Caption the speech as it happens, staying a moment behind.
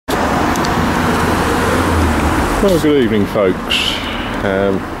Well, good evening, folks.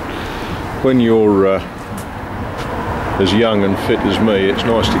 When you're as young and fit as me, it's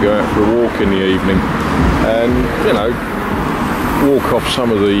nice to go out for a walk in the evening and, you know, walk off some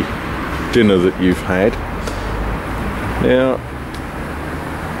of the dinner that you've had. Now,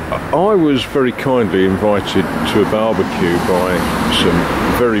 I was very kindly invited to a barbecue by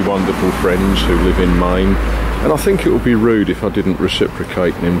some very wonderful friends who live in Maine, and I think it would be rude if I didn't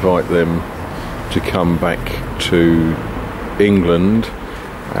reciprocate and invite them to come back to England.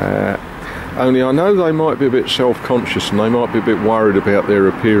 Only I know they might be a bit self-conscious and they might be a bit worried about their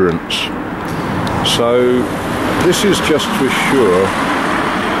appearance. So this is just to assure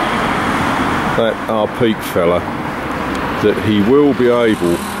that our Peak fella that he will be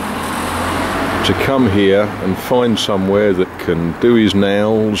able to come here and find somewhere that can do his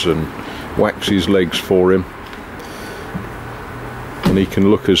nails and wax his legs for him, and he can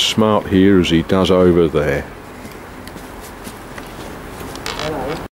look as smart here as he does over there.